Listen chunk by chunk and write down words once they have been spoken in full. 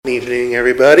Evening,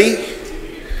 everybody.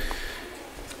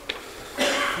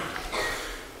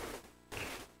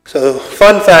 So,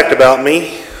 fun fact about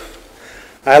me,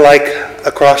 I like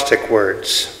acrostic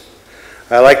words.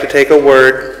 I like to take a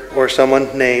word or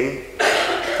someone's name,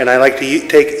 and I like to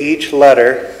take each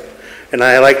letter, and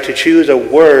I like to choose a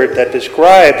word that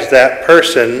describes that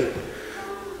person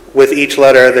with each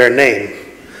letter of their name.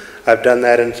 I've done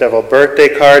that in several birthday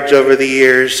cards over the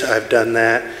years. I've done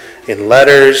that in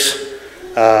letters.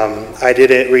 I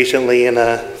did it recently in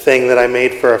a thing that I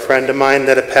made for a friend of mine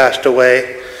that had passed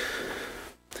away.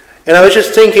 And I was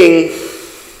just thinking,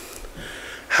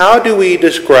 how do we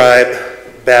describe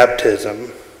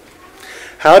baptism?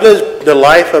 How does the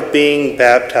life of being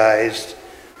baptized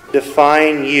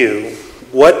define you?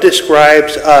 What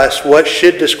describes us? What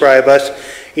should describe us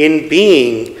in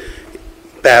being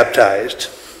baptized?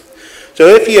 So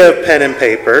if you have pen and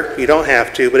paper, you don't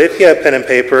have to, but if you have pen and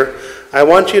paper, I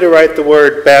want you to write the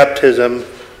word baptism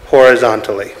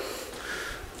horizontally.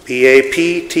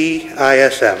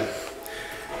 B-A-P-T-I-S-M.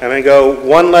 I'm going to go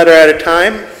one letter at a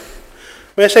time.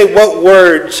 I'm going to say what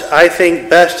words I think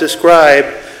best describe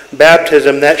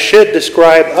baptism that should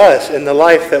describe us in the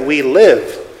life that we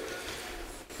live.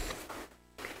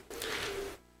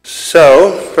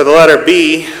 So, for the letter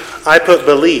B, I put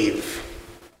believe.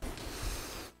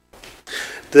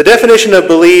 The definition of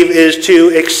believe is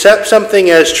to accept something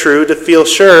as true, to feel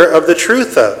sure of the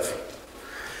truth of.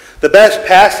 The best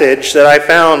passage that I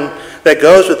found that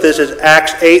goes with this is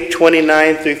Acts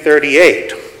 8:29 through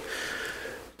 38.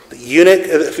 The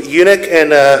eunuch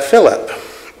and Philip.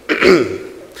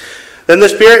 Then the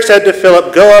Spirit said to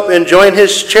Philip, "Go up and join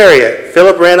his chariot."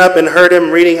 Philip ran up and heard him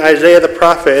reading Isaiah the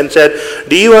prophet and said,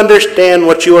 "Do you understand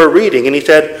what you are reading?" And he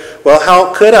said, "Well,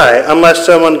 how could I, unless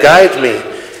someone guides me?"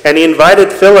 And he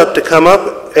invited Philip to come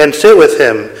up and sit with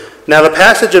him. Now the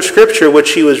passage of Scripture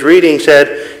which he was reading said,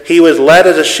 "He was led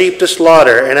as a sheep to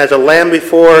slaughter, and as a lamb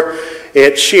before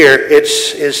its shear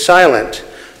is silent.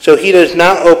 So he does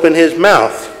not open his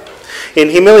mouth.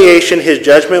 In humiliation his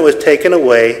judgment was taken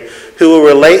away. Who will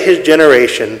relate his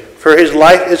generation? For his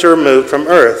life is removed from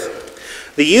earth."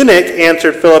 The eunuch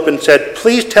answered Philip and said,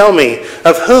 "Please tell me,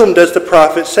 of whom does the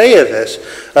prophet say this?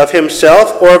 Of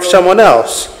himself or of someone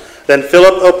else?" Then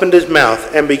Philip opened his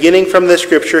mouth, and beginning from the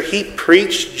Scripture, he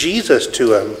preached Jesus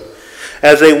to him.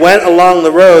 As they went along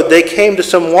the road, they came to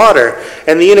some water,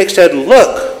 and the eunuch said,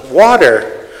 "Look, water!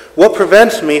 What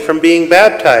prevents me from being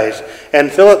baptized?"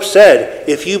 And Philip said,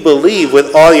 "If you believe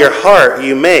with all your heart,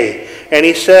 you may." And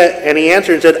he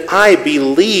answered and said, "I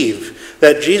believe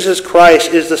that Jesus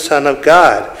Christ is the Son of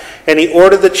God." And he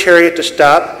ordered the chariot to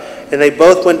stop, and they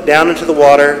both went down into the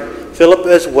water, Philip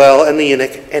as well, and the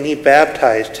eunuch, and he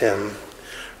baptized him.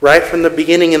 Right from the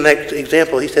beginning in that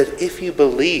example, he says, if you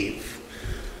believe.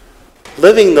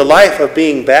 Living the life of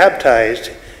being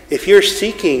baptized, if you're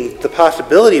seeking the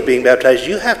possibility of being baptized,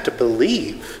 you have to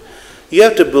believe. You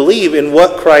have to believe in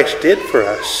what Christ did for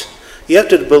us. You have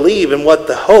to believe in what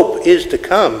the hope is to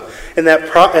come, and that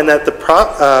the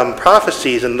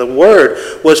prophecies and the word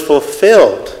was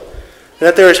fulfilled. And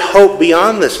that there is hope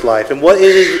beyond this life, and what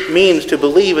it means to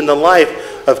believe in the life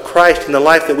of Christ and the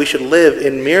life that we should live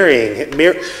in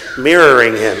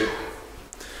mirroring him.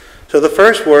 So the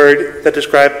first word that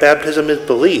describes baptism is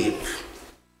believe.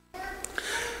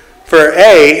 For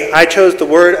A, I chose the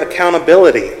word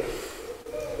accountability.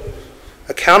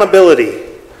 Accountability.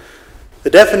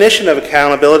 The definition of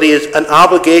accountability is an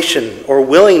obligation or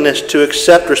willingness to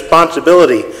accept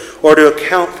responsibility or to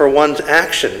account for one's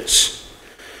actions.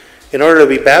 In order to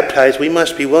be baptized, we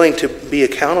must be willing to be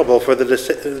accountable for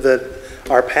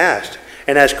our past.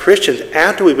 And as Christians,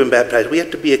 after we've been baptized, we have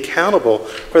to be accountable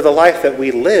for the life that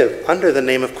we live under the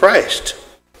name of Christ.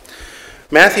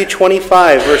 Matthew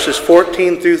 25, verses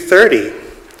 14 through 30.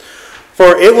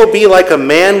 "For it will be like a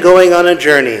man going on a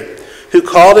journey, who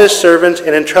called his servants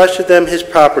and entrusted them his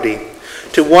property.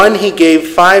 To one he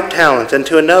gave 5 talents, and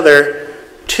to another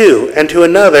 2, and to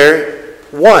another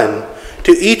 1,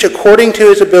 to each according to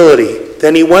his ability.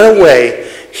 Then he went away.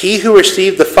 He who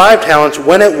received the 5 talents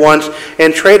went at once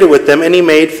and traded with them, and he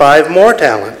made 5 more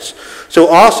talents. So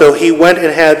also he who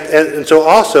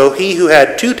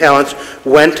had 2 talents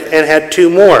went and had 2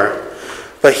 more.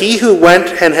 But he who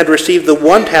went and had received the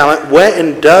 1 talent went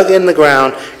and dug in the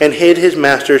ground and hid his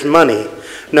master's money.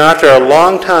 Now after a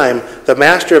long time, the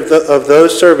master of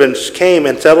those servants came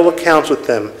and settled accounts with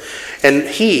them. And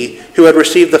he who had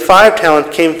received the 5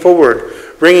 talents came forward,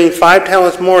 bringing 5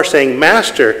 talents more, saying,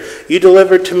 'Master, you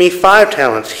delivered to me 5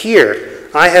 talents. Here,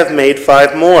 I have made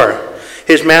 5 more.'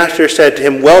 His master said to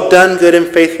him, 'Well done, good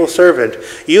and faithful servant.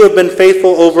 You have been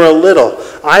faithful over a little.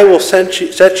 I will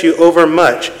set you over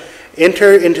much.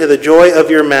 Enter into the joy of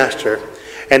your master.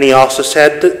 And he also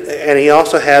had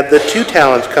the 2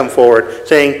 talents come forward,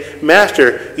 saying,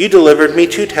 Master, you delivered me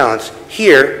 2 talents.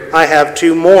 Here I have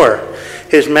 2 more.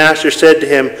 His master said to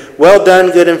him, Well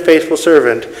done, good and faithful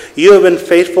servant. You have been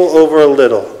faithful over a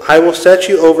little. I will set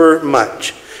you over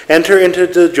much. Enter into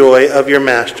the joy of your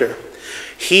master.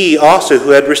 He also,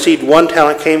 who had received 1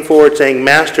 talent, came forward, saying,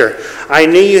 Master, I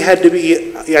knew you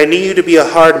to be a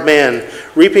hard man,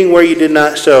 reaping where you did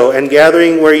not sow, and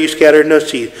gathering where you scattered no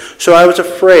seed. So I was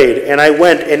afraid, and I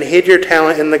went and hid your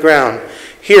talent in the ground.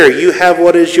 Here, you have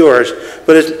what is yours.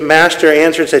 But his master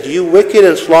answered and said, You wicked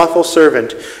and slothful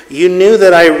servant, you knew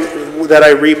that I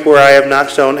reap where I have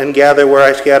not sown, and gather where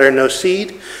I scatter no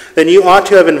seed? Then you ought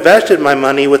to have invested my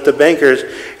money with the bankers,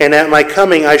 and at my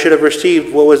coming I should have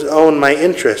received what was owed my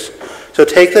interest. So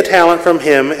take the talent from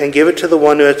him, and give it to the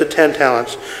one who has the 10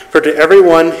 talents. For to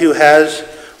everyone who has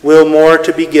will more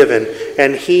to be given,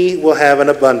 and he will have an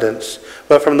abundance.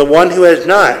 But from the one who has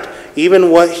not,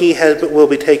 even what he has will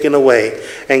be taken away.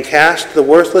 And cast the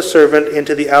worthless servant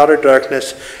into the outer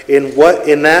darkness. In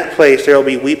that place there will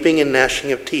be weeping and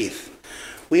gnashing of teeth.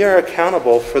 We are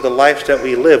accountable for the lives that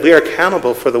we live. We are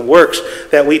accountable for the works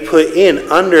that we put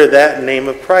in under that name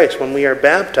of Christ when we are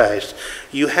baptized.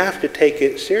 You have to take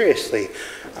it seriously.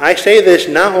 I say this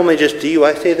not only just to you,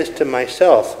 I say this to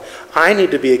myself. I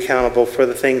need to be accountable for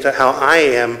the things, how I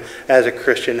am as a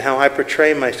Christian, how I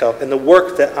portray myself, and the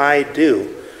work that I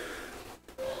do.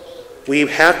 We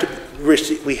have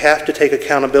to take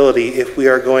accountability if we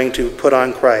are going to put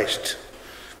on Christ.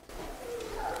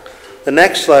 The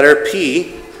next letter,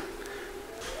 P,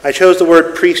 I chose the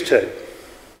word priesthood.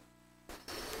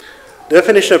 The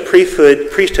definition of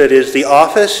priesthood is the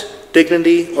office,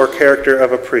 dignity, or character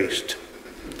of a priest.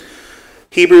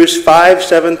 Hebrews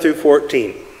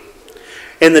 5:7-14.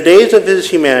 In the days of his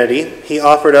humanity, he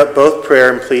offered up both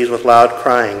prayer and pleas with loud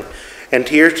crying, and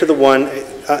tears to the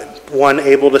one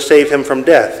able to save him from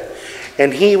death.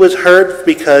 And he was heard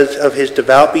because of his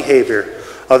devout behavior.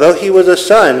 Although he was a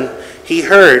son, he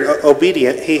heard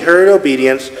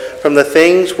obedience from the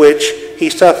things which he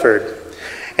suffered.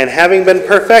 And having been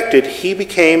perfected, he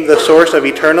became the source of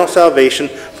eternal salvation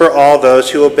for all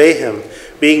those who obey him,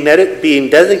 being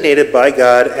designated by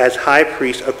God as high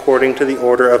priest according to the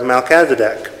order of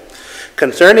Melchizedek.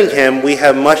 Concerning him we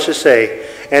have much to say,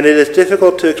 and it is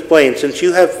difficult to explain, since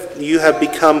you have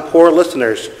become poor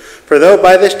listeners. For though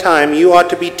by this time you ought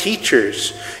to be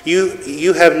teachers,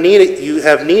 you have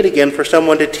need again for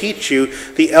someone to teach you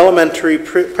the elementary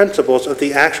principles of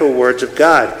the actual words of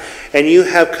God. And you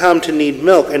have come to need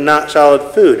milk and not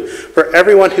solid food. For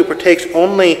everyone who partakes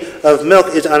only of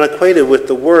milk is unacquainted with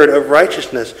the word of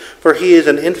righteousness, for he is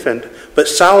an infant. But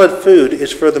solid food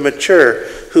is for the mature,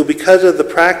 who because of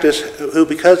practice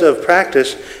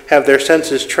have their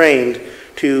senses trained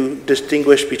to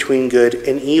distinguish between good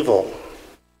and evil.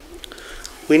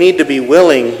 We need to be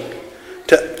willing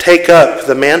to take up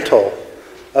the mantle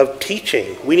of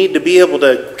teaching. We need to be able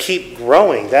to keep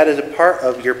growing. That is a part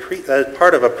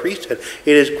of a priesthood.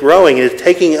 It is growing. It is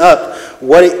taking up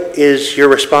what is your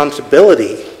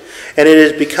responsibility, and it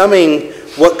is becoming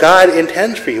what God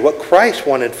intends for you, what Christ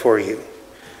wanted for you.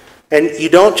 And you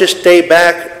don't just stay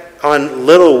back on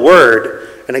little word.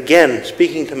 And again,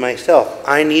 speaking to myself,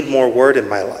 I need more word in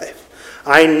my life.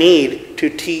 I need to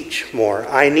teach more.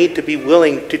 I need to be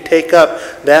willing to take up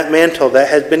that mantle that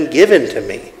has been given to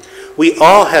me. We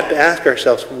all have to ask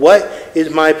ourselves, what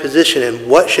is my position and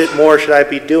what more should I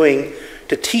be doing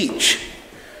to teach?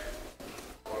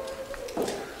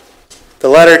 The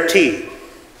letter T,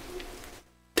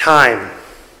 time.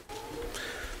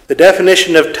 The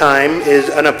definition of time is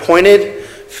an appointed,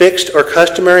 fixed, or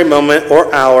customary moment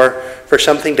or hour for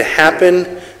something to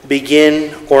happen,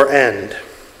 begin, or end.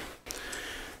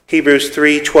 Hebrews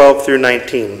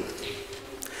 3:12-19.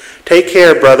 Take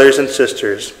care, brothers and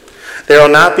sisters. There will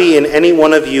not be in any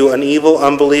one of you an evil,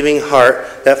 unbelieving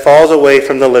heart that falls away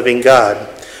from the living God.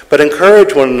 But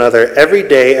encourage one another every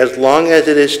day as long as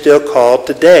it is still called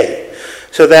today,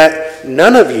 so that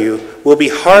none of you will be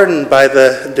hardened by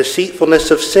the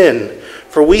deceitfulness of sin.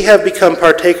 For we have become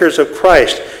partakers of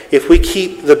Christ if we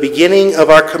keep the beginning of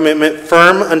our commitment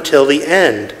firm until the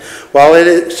end. While it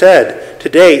is said,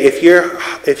 today, if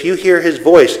you hear his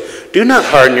voice, do not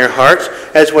harden your hearts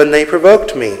as when they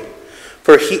provoked me.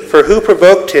 For who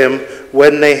provoked him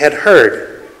when they had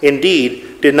heard?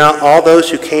 Indeed, did not all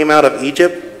those who came out of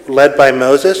Egypt led by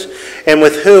Moses? And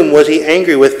with whom was he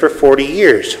angry with for 40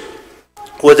 years?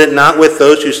 Was it not with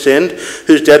those who sinned,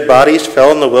 whose dead bodies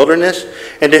fell in the wilderness?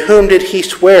 And to whom did he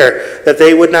swear that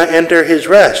they would not enter his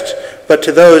rest, but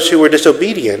to those who were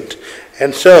disobedient?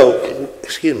 And so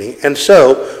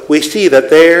we see that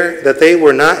they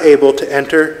were not able to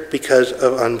enter because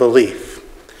of unbelief.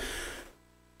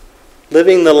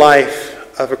 Living the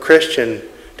life of a Christian,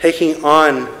 taking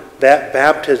on that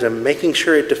baptism, making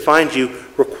sure it defines you,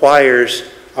 requires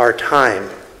our time.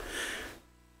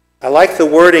 I like the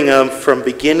wording of from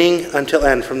beginning until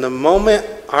end. From the moment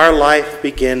our life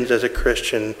begins as a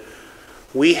Christian,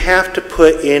 we have to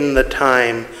put in the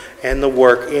time and the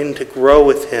work in to grow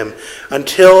with him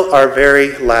until our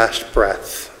very last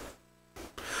breath.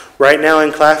 Right now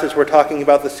in classes we're talking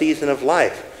about the season of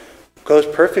life. It goes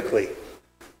perfectly.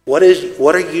 What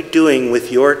are you doing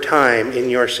with your time in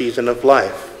your season of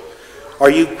life? Are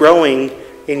you growing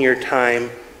in your time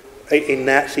in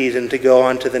that season to go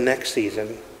on to the next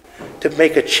season, to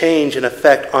make a change and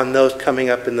effect on those coming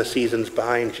up in the seasons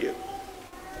behind you?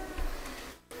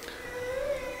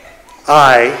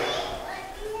 I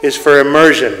is for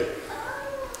immersion.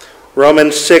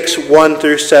 Romans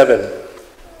 6:1-7.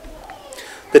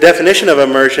 The definition of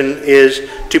immersion is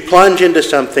to plunge into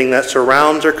something that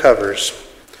surrounds or covers.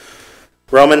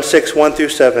 Romans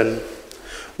 6:1-7.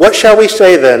 What shall we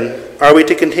say then? Are we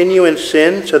to continue in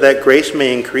sin so that grace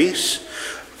may increase?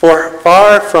 For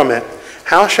far from it.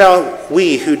 How shall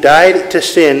we who died to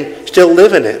sin still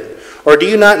live in it? Or do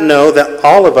you not know that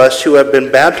all of us who have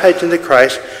been baptized into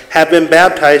Christ have been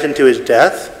baptized into his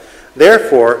death?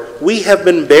 Therefore, we have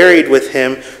been buried with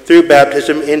him through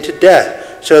baptism into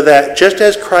death, so that just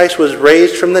as Christ was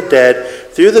raised from the dead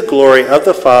through the glory of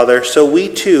the Father, so we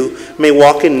too may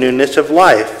walk in newness of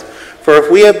life. For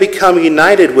if we have become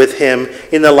united with him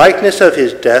in the likeness of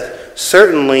his death,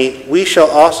 certainly we shall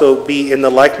also be in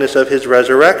the likeness of his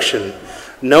resurrection.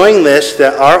 Knowing this,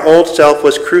 that our old self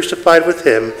was crucified with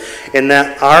him, and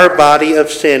that our body of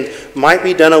sin might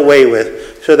be done away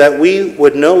with, so that we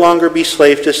would no longer be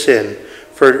slaves to sin.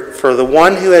 For the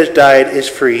one who has died is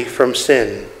free from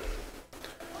sin.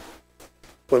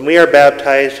 When we are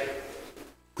baptized,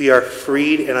 we are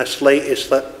freed, and a slate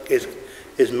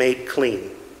is made clean.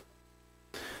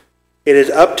 It is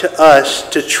up to us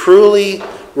to truly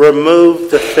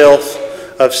remove the filth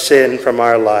of sin from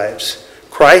our lives.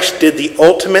 Christ did the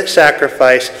ultimate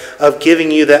sacrifice of giving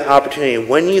you that opportunity.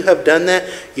 When you have done that,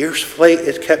 your slate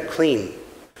is kept clean.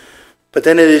 But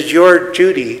then it is your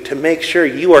duty to make sure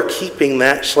you are keeping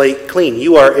that slate clean.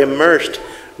 You are immersed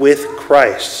with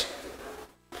Christ.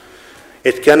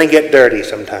 It's going to get dirty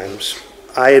sometimes.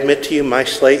 I admit to you, my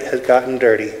slate has gotten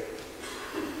dirty.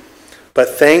 But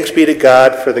thanks be to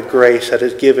God for the grace that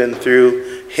is given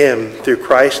through him, through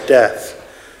Christ's death,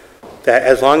 that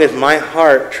as long as my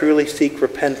heart truly seeks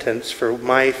repentance for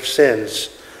my sins,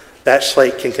 that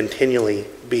slate can continually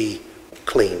be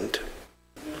cleaned.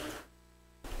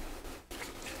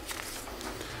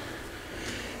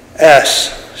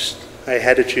 S, I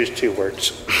had to choose two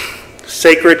words.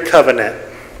 Sacred covenant.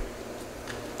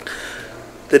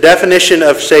 The definition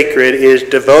of sacred is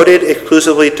devoted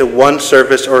exclusively to one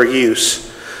service or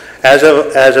use, as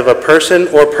of a person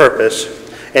or purpose,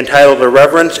 entitled to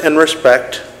reverence and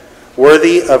respect,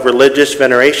 worthy of religious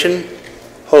veneration,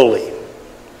 holy.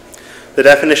 The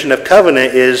definition of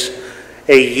covenant is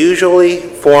a usually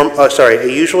formal,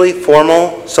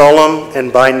 solemn,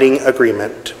 and binding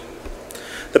agreement.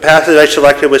 The passage I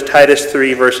selected was Titus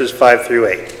 3, verses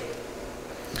 5-8.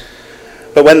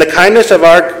 But when the kindness of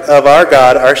our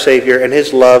God, our Savior, and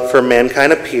his love for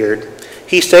mankind appeared,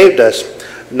 he saved us,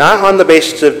 not on the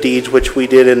basis of deeds which we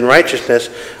did in righteousness,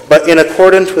 but in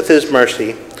accordance with his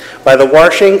mercy, by the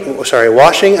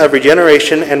washing of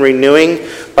regeneration and renewing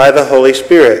by the Holy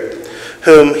Spirit,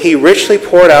 whom he richly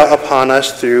poured out upon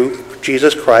us through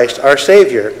Jesus Christ our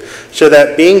Savior, so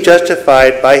that being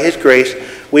justified by his grace,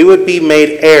 we would be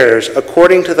made heirs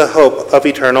according to the hope of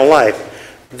eternal life.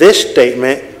 This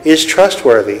statement is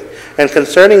trustworthy, and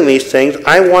concerning these things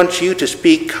I want you to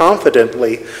speak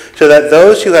confidently, so that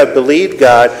those who have believed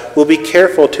God will be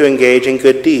careful to engage in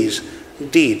good deeds.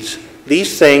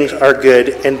 These things are good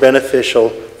and beneficial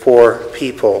for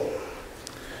people.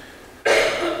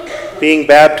 Being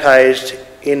baptized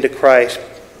into Christ,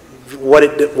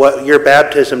 what your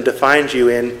baptism defines you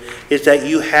in is that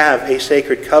you have a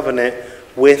sacred covenant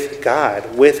with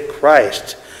God, with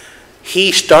Christ.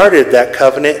 He started that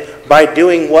covenant by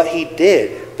doing what he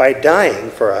did, by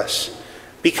dying for us,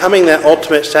 becoming that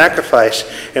ultimate sacrifice.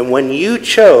 And when you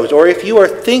chose, or if you are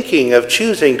thinking of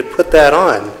choosing to put that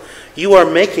on, you are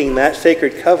making that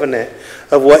sacred covenant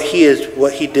of what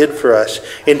he did for us,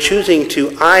 in choosing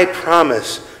to, I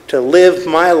promise, to live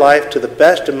my life to the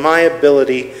best of my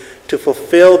ability to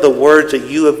fulfill the words that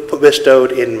you have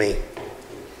bestowed in me.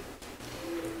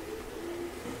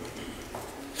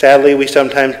 Sadly, we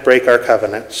sometimes break our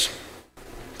covenants.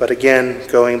 But again,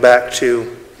 going back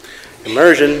to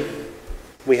immersion,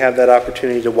 we have that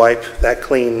opportunity to wipe that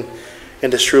clean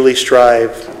and to truly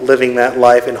strive, living that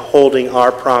life and holding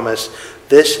our promise.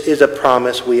 This is a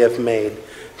promise we have made.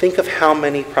 Think of how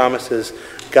many promises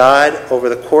God, over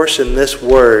the course in this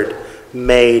word,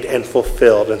 made and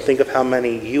fulfilled. And think of how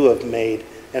many you have made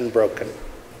and broken.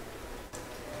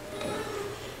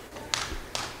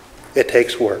 It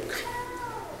takes work.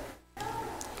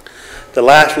 The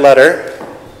last letter,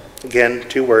 again,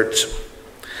 2 words.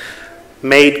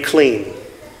 Made clean.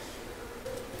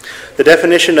 The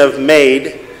definition of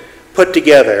made, put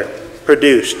together,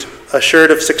 produced,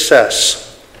 assured of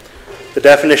success. The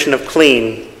definition of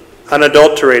clean,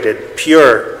 unadulterated,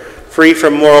 pure, free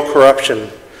from moral corruption,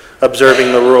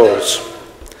 observing the rules.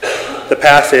 The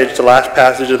passage, the last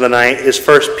passage of the night, is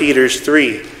 1 Peter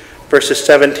 3, verses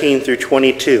 17 through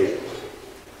 22.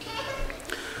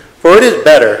 For it is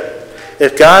better,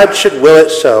 if God should will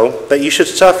it so, that you should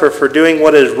suffer for doing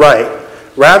what is right,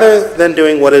 rather than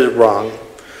doing what is wrong.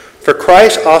 For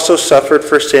Christ also suffered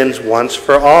for sins once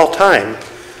for all time,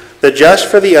 the just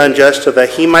for the unjust, so that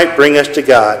he might bring us to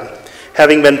God,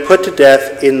 having been put to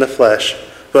death in the flesh,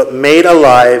 but made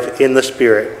alive in the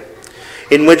Spirit,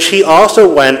 in which he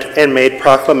also went and made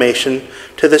proclamation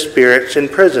to the spirits in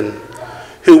prison,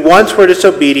 who once were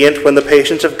disobedient when the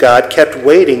patience of God kept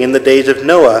waiting in the days of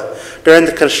Noah during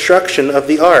the construction of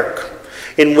the ark,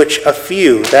 in which a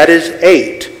few, that is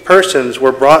 8 persons,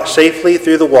 were brought safely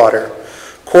through the water.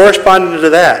 Corresponding to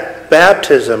that,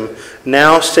 baptism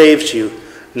now saves you,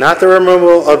 not the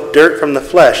removal of dirt from the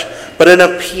flesh, but an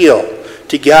appeal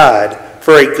to God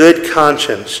for a good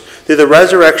conscience through the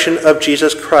resurrection of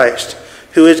Jesus Christ,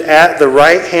 who is at the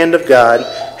right hand of God,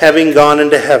 having gone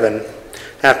into heaven,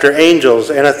 after angels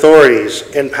and authorities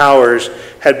and powers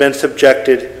had been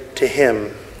subjected to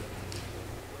him.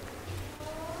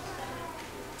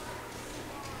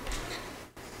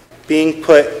 Being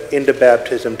put into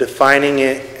baptism, defining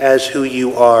it as who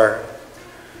you are,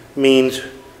 means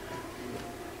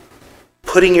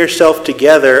putting yourself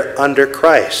together under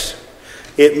Christ.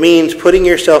 It means putting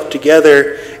yourself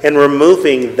together and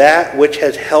removing that which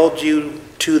has held you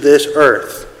to this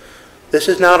earth. This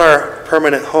is not our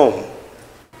permanent home.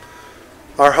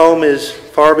 Our home is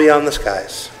far beyond the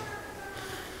skies.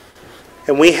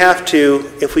 And we have to,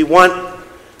 if we want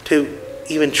to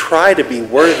even try to be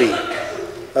worthy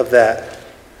of that,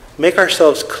 make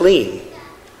ourselves clean.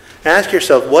 Ask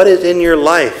yourself, what is in your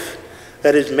life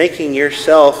that is making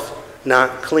yourself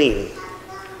not clean?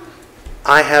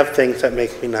 I have things that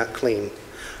make me not clean.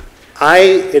 I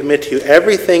admit to you,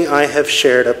 everything I have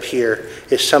shared up here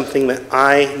is something that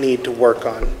I need to work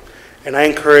on. And I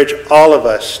encourage all of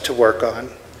us to work on.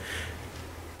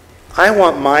 I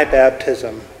want my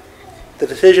baptism, the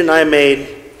decision I made,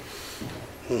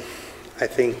 I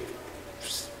think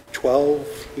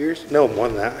 12 years? No, more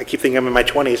than that. I keep thinking I'm in my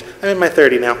 20s. I'm in my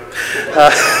 30 now.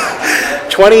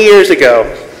 20 years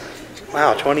ago.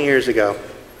 Wow, 20 years ago.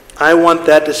 I want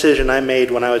that decision I made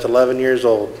when I was 11 years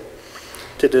old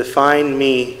to define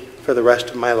me for the rest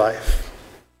of my life.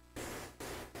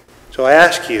 So I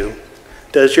ask you,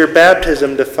 does your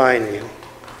baptism define you?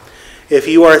 If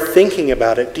you are thinking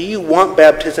about it, do you want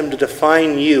baptism to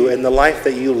define you and the life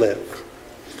that you live?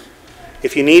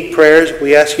 If you need prayers,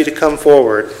 we ask you to come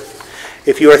forward.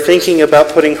 If you are thinking about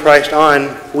putting Christ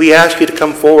on, we ask you to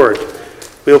come forward.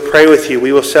 We will pray with you.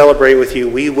 We will celebrate with you.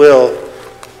 We will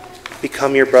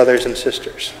become your brothers and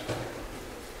sisters.